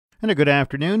And a good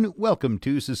afternoon. Welcome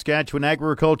to Saskatchewan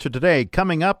Agriculture Today.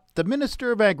 Coming up, the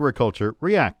Minister of Agriculture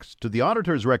reacts to the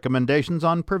auditor's recommendations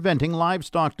on preventing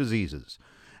livestock diseases.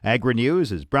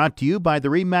 Agri-News is brought to you by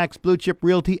the RE/MAX Blue Chip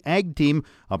Realty Ag Team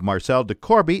of Marcel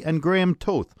DeCorby and Graham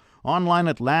Toth. Online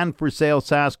at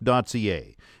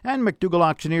landforsalesask.ca. And McDougall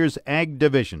Auctioneers Ag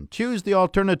Division. Choose the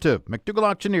alternative. McDougall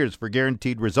Auctioneers for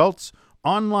guaranteed results.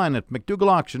 Online at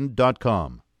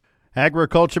mcdougallauction.com.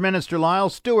 Agriculture Minister Lyle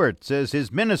Stewart says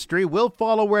his ministry will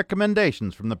follow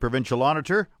recommendations from the provincial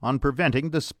auditor on preventing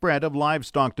the spread of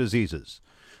livestock diseases.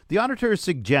 The auditor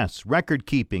suggests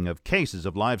record-keeping of cases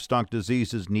of livestock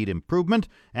diseases need improvement,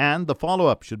 and the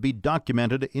follow-up should be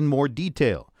documented in more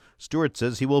detail. Stewart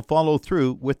says he will follow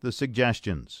through with the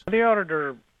suggestions. The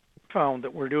auditor found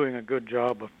that we're doing a good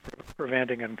job of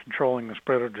preventing and controlling the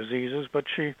spread of diseases, but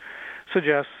she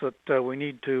suggests that we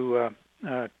need to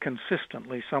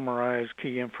consistently summarize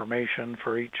key information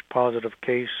for each positive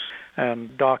case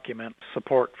and document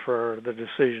support for the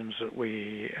decisions that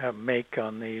we make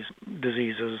on these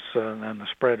diseases and the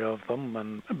spread of them,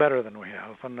 and better than we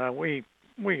have. And we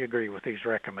agree with these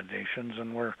recommendations,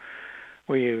 and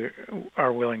we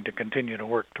are willing to continue to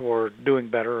work toward doing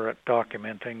better at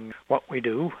documenting what we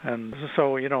do. And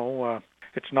so,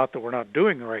 it's not that we're not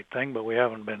doing the right thing, but we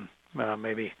haven't been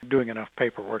maybe doing enough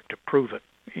paperwork to prove it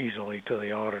easily to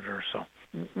the auditor. So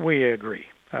we agree.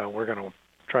 We're going to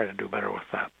try to do better with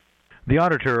that. The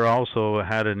auditor also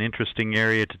had an interesting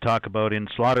area to talk about in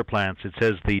slaughter plants. It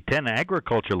says the 10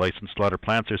 agriculture licensed slaughter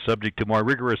plants are subject to more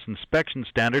rigorous inspection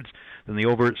standards than the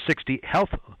over 60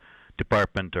 health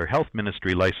department or health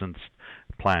ministry licensed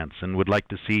plants, and would like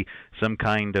to see some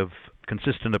kind of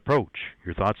consistent approach.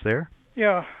 Your thoughts there?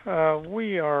 Yeah,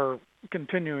 we are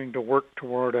continuing to work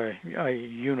toward a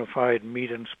unified meat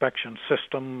inspection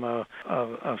system of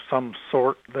some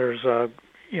sort. There's a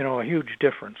huge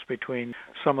difference between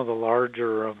some of the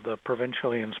larger of the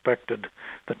provincially inspected,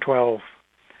 the 12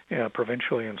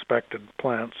 provincially inspected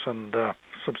plants, and a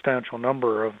substantial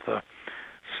number of the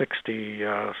 60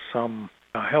 some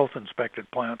health inspected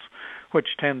plants,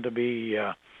 which tend to be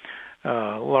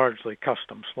largely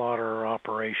custom slaughter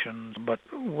operations, but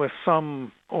with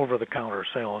some over-the-counter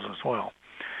sales as well.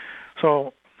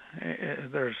 So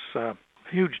there's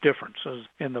huge differences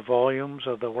in the volumes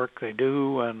of the work they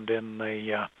do and in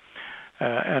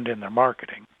their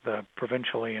marketing. The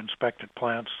provincially inspected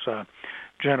plants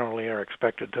generally are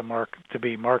expected to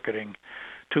be marketing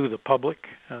to the public,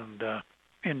 and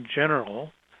in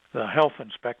general, the health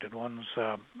inspected ones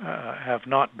have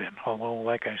not been, although,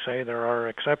 like I say, there are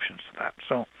exceptions to that.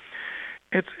 So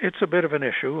it's a bit of an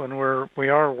issue, and we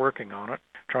are working on it,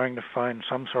 trying to find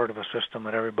some sort of a system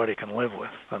that everybody can live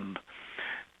with. And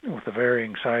with the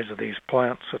varying size of these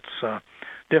plants, it's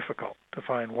difficult to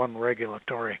find one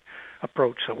regulatory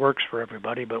approach that works for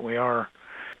everybody, but we are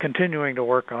continuing to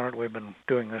work on it. We've been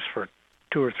doing this for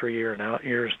 2 or 3 years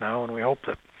now, and we hope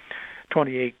that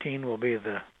 2018 will be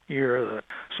the year that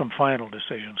some final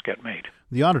decisions get made.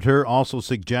 The auditor also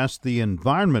suggests the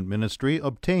Environment Ministry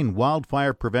obtain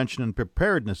wildfire prevention and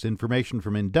preparedness information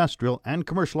from industrial and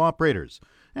commercial operators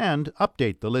and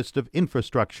update the list of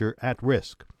infrastructure at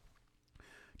risk.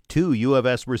 2 U of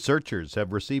S researchers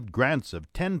have received grants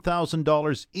of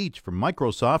 $10,000 each from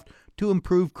Microsoft to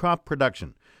improve crop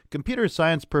production. Computer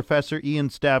science professor Ian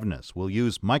Stavnis will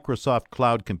use Microsoft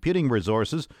Cloud computing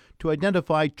resources to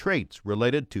identify traits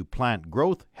related to plant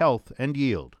growth, health, and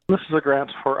yield. This is a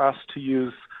grant for us to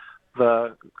use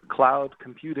the cloud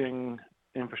computing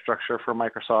infrastructure for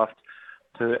Microsoft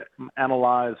to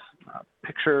analyze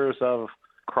pictures of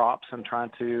crops and trying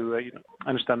to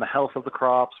understand the health of the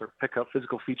crops or pick up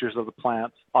physical features of the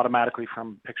plants automatically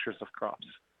from pictures of crops.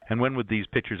 And when would these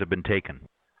pictures have been taken?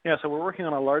 Yeah, so we're working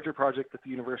on a larger project at the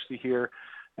university here,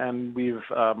 and we've,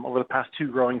 over the past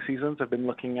 2 growing seasons, have been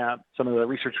looking at some of the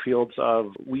research fields of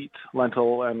wheat,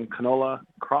 lentil, and canola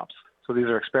crops. So these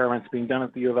are experiments being done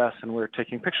at the U of S, and we're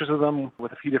taking pictures of them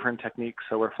with a few different techniques.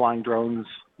 So we're flying drones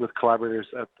with collaborators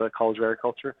at the College of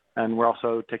Agriculture, and we're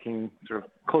also taking sort of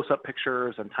close-up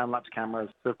pictures and time-lapse cameras.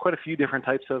 So quite a few different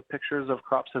types of pictures of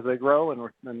crops as they grow,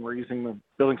 and we're using the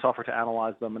building software to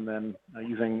analyze them, and then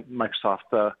using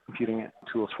Microsoft computing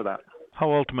tools for that.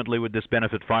 How ultimately would this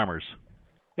benefit farmers?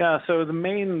 Yeah, so the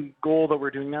main goal that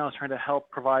we're doing now is trying to help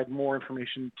provide more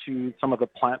information to some of the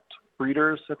plant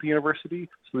breeders at the university.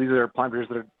 So these are plant breeders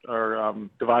that are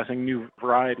devising new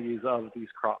varieties of these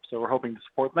crops. So we're hoping to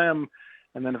support them,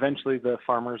 and then eventually the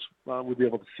farmers will be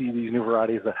able to see these new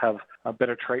varieties that have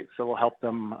better traits that will help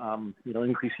them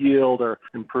increase yield or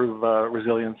improve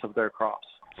resilience of their crops.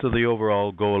 So the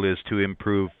overall goal is to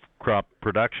improve crop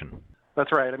production.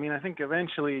 That's right. I mean, I think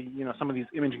eventually, some of these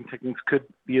imaging techniques could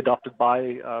be adopted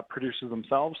by producers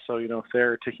themselves. So, if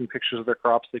they're taking pictures of their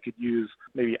crops, they could use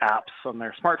maybe apps on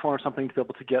their smartphone or something to be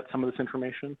able to get some of this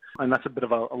information. And that's a bit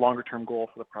of a longer-term goal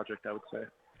for the project, I would say.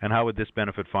 And how would this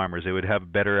benefit farmers? They would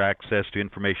have better access to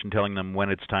information telling them when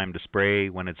it's time to spray,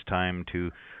 when it's time to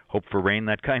hope for rain,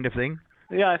 that kind of thing?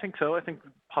 Yeah, I think so. I think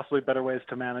possibly better ways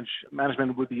to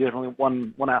management would be definitely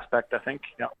one aspect, I think.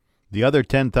 Yeah. The other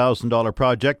 $10,000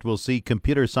 project will see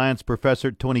computer science professor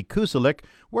Tony Kuselik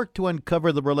work to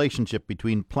uncover the relationship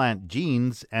between plant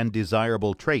genes and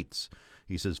desirable traits.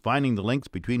 He says finding the links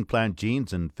between plant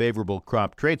genes and favorable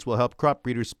crop traits will help crop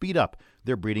breeders speed up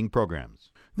their breeding programs.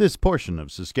 This portion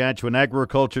of Saskatchewan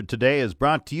Agriculture Today is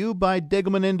brought to you by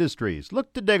Degelman Industries.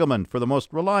 Look to Degelman for the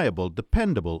most reliable,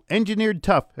 dependable, engineered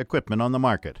tough equipment on the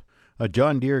market. A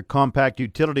John Deere compact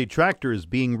utility tractor is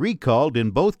being recalled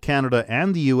in both Canada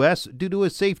and the U.S. due to a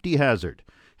safety hazard.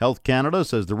 Health Canada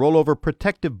says the rollover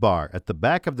protective bar at the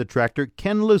back of the tractor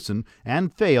can loosen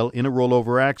and fail in a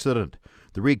rollover accident.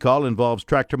 The recall involves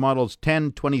tractor models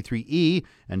 1023E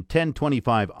and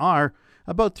 1025R,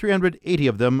 about 380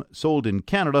 of them sold in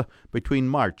Canada between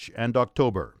March and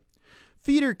October.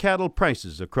 Feeder cattle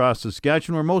prices across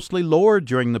Saskatchewan were mostly lower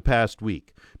during the past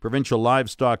week. Provincial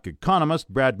livestock economist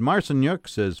Brad Marcinyuk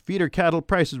says feeder cattle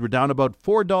prices were down about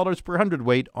 $4 per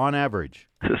hundredweight on average.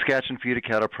 Saskatchewan feeder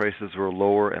cattle prices were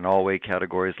lower in all weight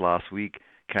categories last week.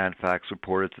 Canfax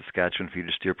reported Saskatchewan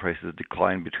feeder steer prices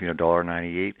declined between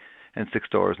 $1.98 and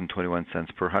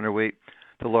 $6.21 per hundredweight.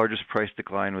 The largest price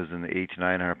decline was in the 8 to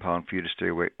 900 pound feeder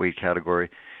steer weight category,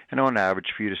 and on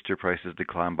average, feeder steer prices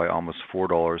declined by almost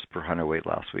 $4 per hundredweight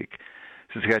last week.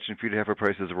 Saskatchewan feeder heifer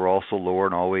prices were also lower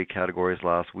in all weight categories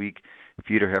last week.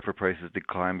 Feeder heifer prices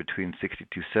declined between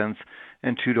 62 cents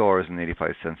and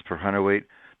 $2.85 per hundredweight.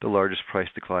 The largest price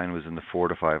decline was in the 4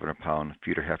 to 500 pound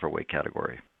feeder heifer weight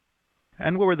category.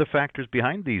 And what were the factors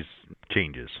behind these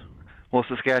changes? Well,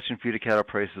 Saskatchewan feeder cattle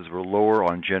prices were lower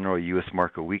on general U.S.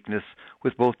 market weakness,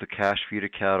 with both the cash feeder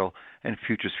cattle and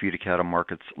futures feeder cattle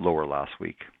markets lower last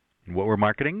week. What were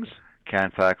marketings?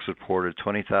 Canfax reported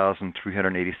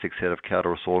 20,386 head of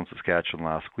cattle were sold in Saskatchewan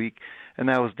last week, and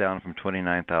that was down from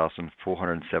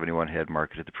 29,471 head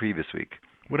marketed the previous week.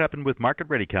 What happened with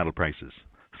market-ready cattle prices?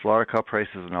 Slaughter cow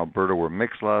prices in Alberta were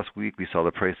mixed last week. We saw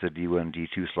the price of D1 and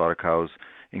D2 slaughter cows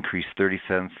increase 30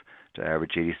 cents to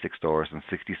average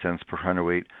 $86.60 per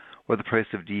hundredweight, while the price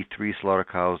of D3 slaughter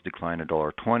cows declined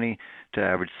 $1.20 to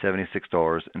average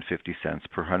 $76.50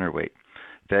 per hundredweight.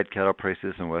 Fed cattle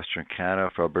prices in Western Canada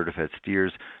for Alberta fed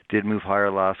steers did move higher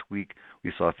last week.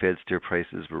 We saw fed steer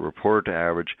prices were reported to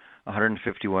average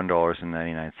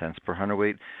 $151.99 per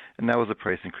hundredweight, and that was a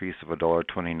price increase of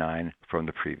 $1.29 from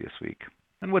the previous week.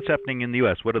 And what's happening in the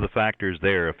U.S.? What are the factors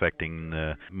there affecting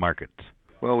the markets?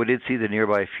 Well, we did see the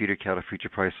nearby feeder cattle future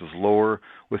prices lower,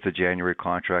 with the January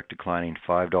contract declining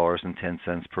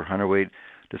 $5.10 per hundredweight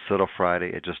to settle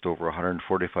Friday at just over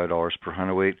 $145 per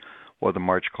hundredweight, while the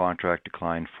March contract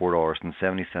declined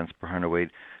 $4.70 per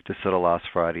hundredweight to settle last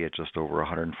Friday at just over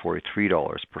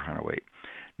 $143 per hundredweight.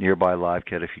 Nearby live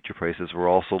cattle future prices were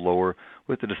also lower,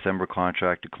 with the December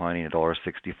contract declining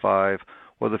 $1.65,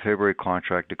 while the February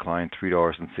contract declined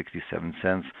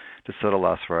 $3.67 to settle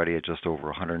last Friday at just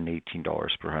over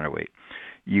 $118 per hundredweight.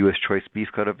 U.S. choice beef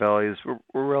cutout values were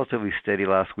relatively steady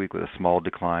last week, with a small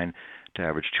decline to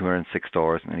average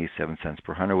 $206.87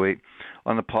 per hundredweight.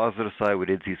 On the positive side, we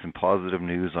did see some positive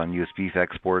news on U.S. beef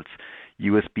exports.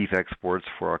 U.S. beef exports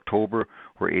for October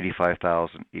were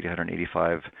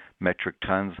 85,885 metric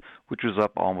tons, which was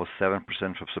up almost 7%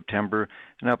 from September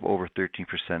and up over 13%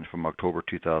 from October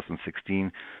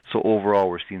 2016. So overall,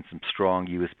 we're seeing some strong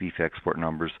U.S. beef export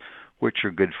numbers, which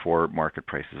are good for market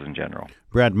prices in general.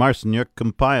 Brad Marcinyuk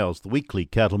compiles the weekly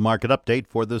cattle market update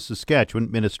for the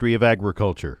Saskatchewan Ministry of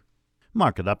Agriculture.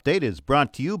 Market Update is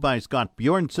brought to you by Scott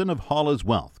Bjornson of Hall's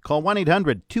Wealth. Call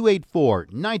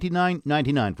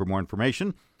 1-800-284-9999 for more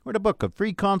information or to book a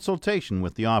free consultation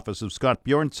with the office of Scott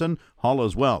Bjornson,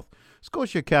 Hall's Wealth.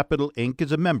 Scotia Capital Inc.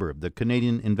 is a member of the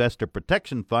Canadian Investor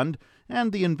Protection Fund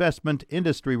and the Investment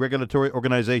Industry Regulatory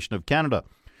Organization of Canada.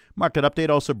 Market Update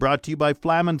also brought to you by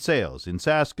Flaman Sales in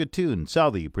Saskatoon,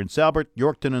 Southey, Prince Albert,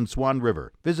 Yorkton, and Swan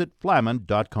River. Visit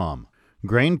flaman.com.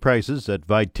 Grain prices at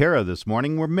Viterra this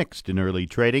morning were mixed in early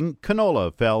trading.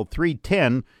 Canola fell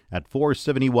 $3.10 at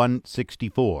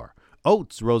 $471.64.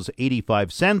 Oats rose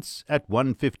 85 cents at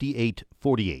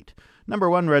 $158.48. Number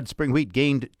 1 red spring wheat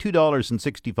gained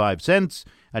 $2.65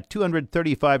 at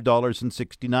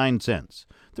 $235.69.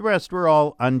 The rest were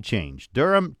all unchanged.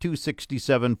 Durum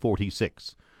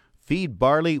 $267.46. Feed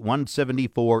barley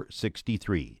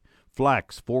 $174.63.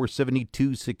 Flax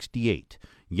 $472.68.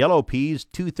 Yellow peas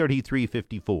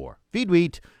 $233.54. Feed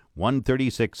wheat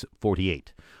 $136.48.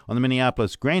 On the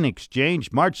Minneapolis Grain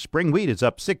Exchange, March spring wheat is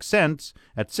up 6 cents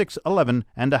at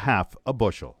 $6.11 a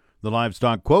bushel. The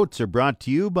livestock quotes are brought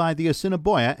to you by the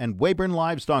Assiniboia and Weyburn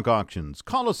Livestock Auctions.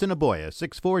 Call Assiniboia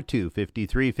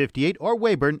 642-5358 or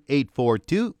Weyburn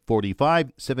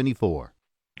 842-4574.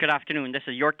 Good afternoon. This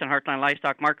is Yorkton Heartland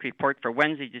Livestock Market Report for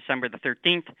Wednesday, December the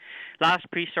 13th. Last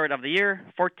pre-sort of the year,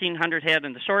 1,400 head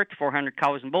in the sort, 400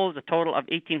 cows and bulls, a total of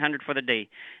 1,800 for the day.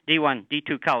 D1,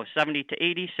 D2 cows, 70 to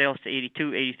 80, sales to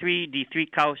 82, 83.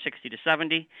 D3 cows, 60 to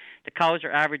 70. The cows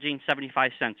are averaging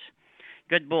 75 cents.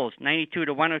 Good bulls, 92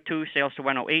 to 102, sales to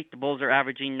 108. The bulls are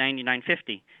averaging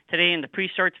 99.50. Today in the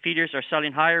pre-sort, feeders are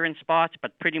selling higher in spots,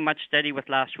 but pretty much steady with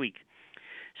last week.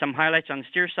 Some highlights on the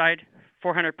steer side: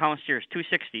 400-pound steers,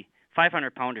 260.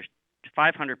 500-pounders,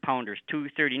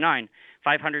 239.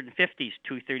 550s,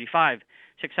 235.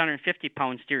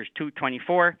 650-pound steers,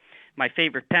 224. My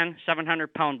favorite pen,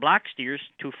 700-pound black steers,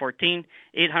 214.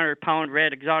 800-pound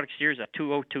red exotic steers at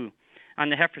 202. On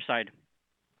the heifer side,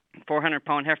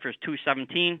 400-pound heifers,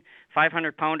 217.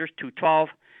 500-pounders, 212.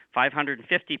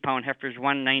 550-pound heifers,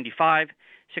 195.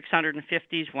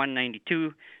 650s,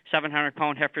 192.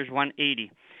 700-pound heifers,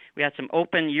 180. We had some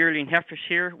open yearling heifers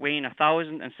here weighing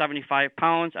 1,075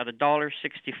 pounds at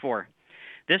 $1.64.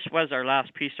 This was our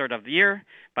last pre-sort of the year,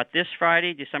 but this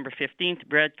Friday, December 15th,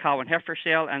 bred cow and heifer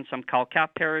sale and some cow-calf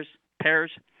pairs.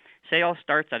 Sale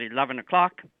starts at 11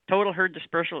 o'clock. Total herd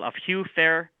dispersal of Hugh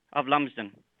Fair of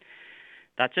Lumsden.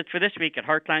 That's it for this week at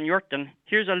Heartland Yorkton.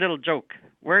 Here's a little joke.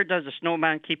 Where does the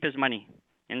snowman keep his money?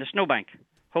 In the snowbank.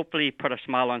 Hopefully put a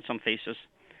smile on some faces.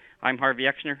 I'm Harvey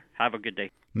Exner. Have a good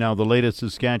day. Now the latest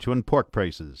Saskatchewan pork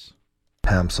prices.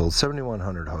 Ham sold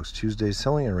 7,100 hogs Tuesday,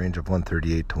 selling in a range of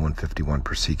 138 to 151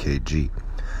 per ckg.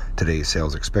 Today's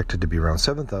sales expected to be around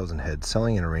 7,000 head,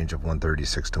 selling in a range of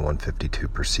 136 to 152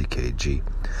 per ckg.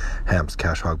 Ham's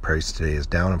cash hog price today is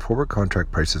down, and forward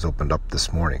contract prices opened up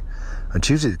this morning. On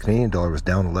Tuesday, the Canadian dollar was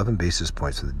down 11 basis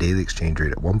points with a daily exchange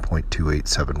rate at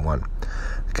 1.2871.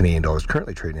 The Canadian dollar is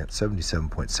currently trading at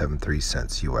 77.73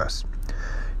 cents U.S.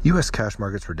 U.S. cash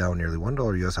markets were down nearly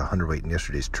 $1 U.S. a hundredweight in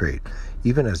yesterday's trade,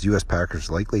 even as U.S.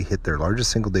 packers likely hit their largest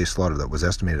single-day slaughter that was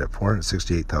estimated at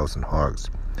 468,000 hogs.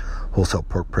 Wholesale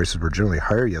pork prices were generally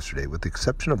higher yesterday, with the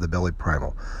exception of the belly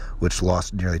primal, which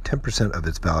lost nearly 10% of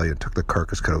its value and took the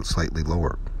carcass cutout slightly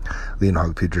lower. Lean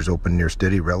hog futures opened near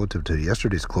steady relative to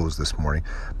yesterday's close this morning,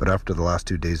 but after the last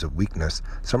 2 days of weakness,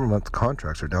 summer month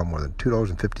contracts are down more than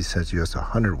 $2.50 U.S. a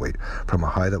hundredweight from a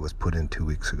high that was put in 2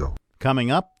 weeks ago.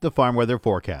 Coming up, the farm weather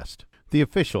forecast. The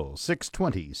official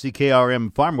 620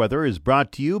 CKRM farm weather is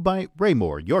brought to you by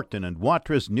Raymore, Yorkton, and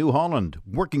Watrous, New Holland,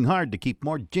 working hard to keep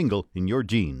more jingle in your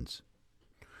jeans.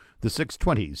 The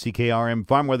 620 CKRM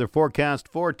farm weather forecast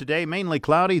for today: mainly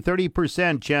cloudy,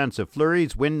 30% chance of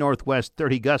flurries, wind northwest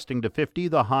 30 gusting to 50,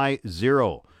 the high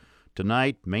 0.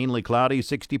 Tonight, mainly cloudy,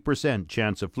 60%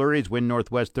 chance of flurries, wind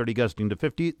northwest 30 gusting to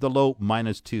 50, the low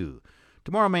 -2.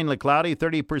 Tomorrow, mainly cloudy,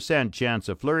 30% chance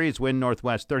of flurries, wind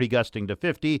northwest 30 gusting to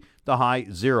 50, the high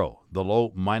 0, the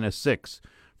low -6.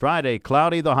 Friday,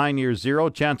 cloudy, the high near 0,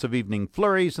 chance of evening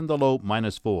flurries, and the low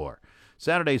 -4.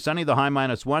 Saturday, sunny, the high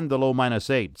 -1, the low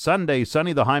 -8. Sunday,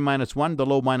 sunny, the high -1, the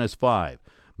low -5.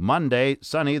 Monday,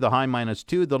 sunny, the high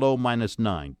 -2, the low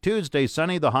 -9. Tuesday,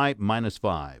 sunny, the high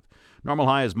 -5. Normal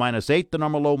high is -8, the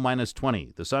normal low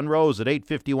 -20. The sun rose at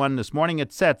 8:51 this morning.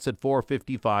 It sets at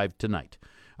 4:55 tonight.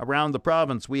 Around the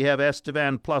province, we have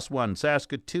Estevan +1,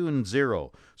 Saskatoon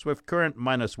 0, Swift Current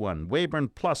 -1, Weyburn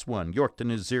 +1,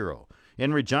 Yorkton is 0.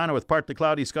 In Regina, with partly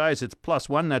cloudy skies, it's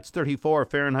 +1, that's 34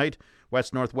 Fahrenheit.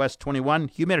 West-northwest 21,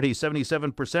 humidity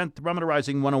 77%, thermometer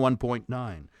rising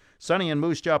 101.9. Sunny in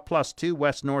Moose Jaw +2,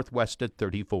 west-northwest at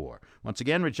 34. Once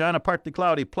again, Regina partly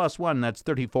cloudy +1, that's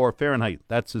 34 Fahrenheit.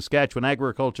 That's Saskatchewan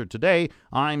Agriculture Today.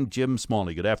 I'm Jim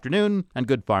Smalley. Good afternoon and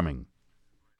good farming.